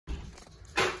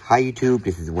Hi YouTube,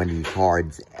 this is Wendy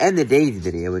Cards, and today's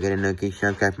video, we're getting a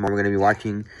notification from we're going to be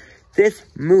watching this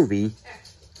movie.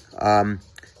 I'm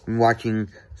watching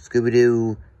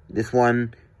Scooby-Doo, this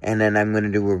one, and then I'm going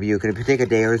to do a review. It's going to take a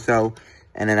day or so,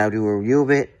 and then I'll do a review of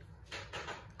it.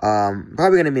 Probably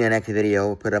going to be the next video,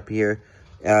 I'll put up here.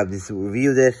 Just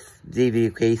review this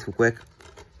DVD case real quick.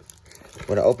 I'm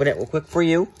going to open it real quick for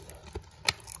you.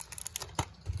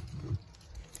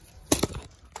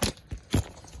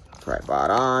 Tripod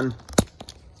on.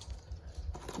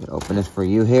 I'm gonna open this for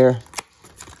you here.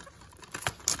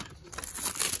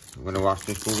 I'm gonna watch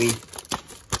this movie.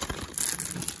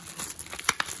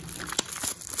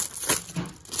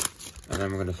 And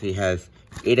then we're gonna see it has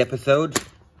 8 episodes.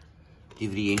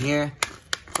 DVD in here.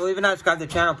 So even not subscribe to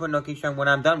the channel, put a notification when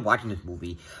I'm done watching this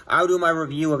movie. I'll do my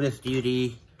review of this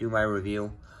DVD.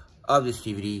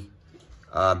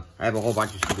 I have a whole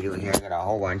bunch of Scooby-Doo in here. I got a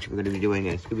whole bunch. We're going to be doing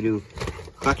a Scooby-Doo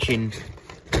collection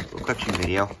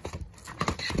video.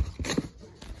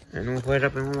 And we'll put it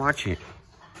up and we'll watch it.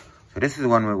 So this is the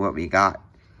one with what we got.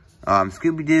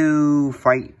 Scooby-Doo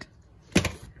Fight.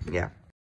 Yeah.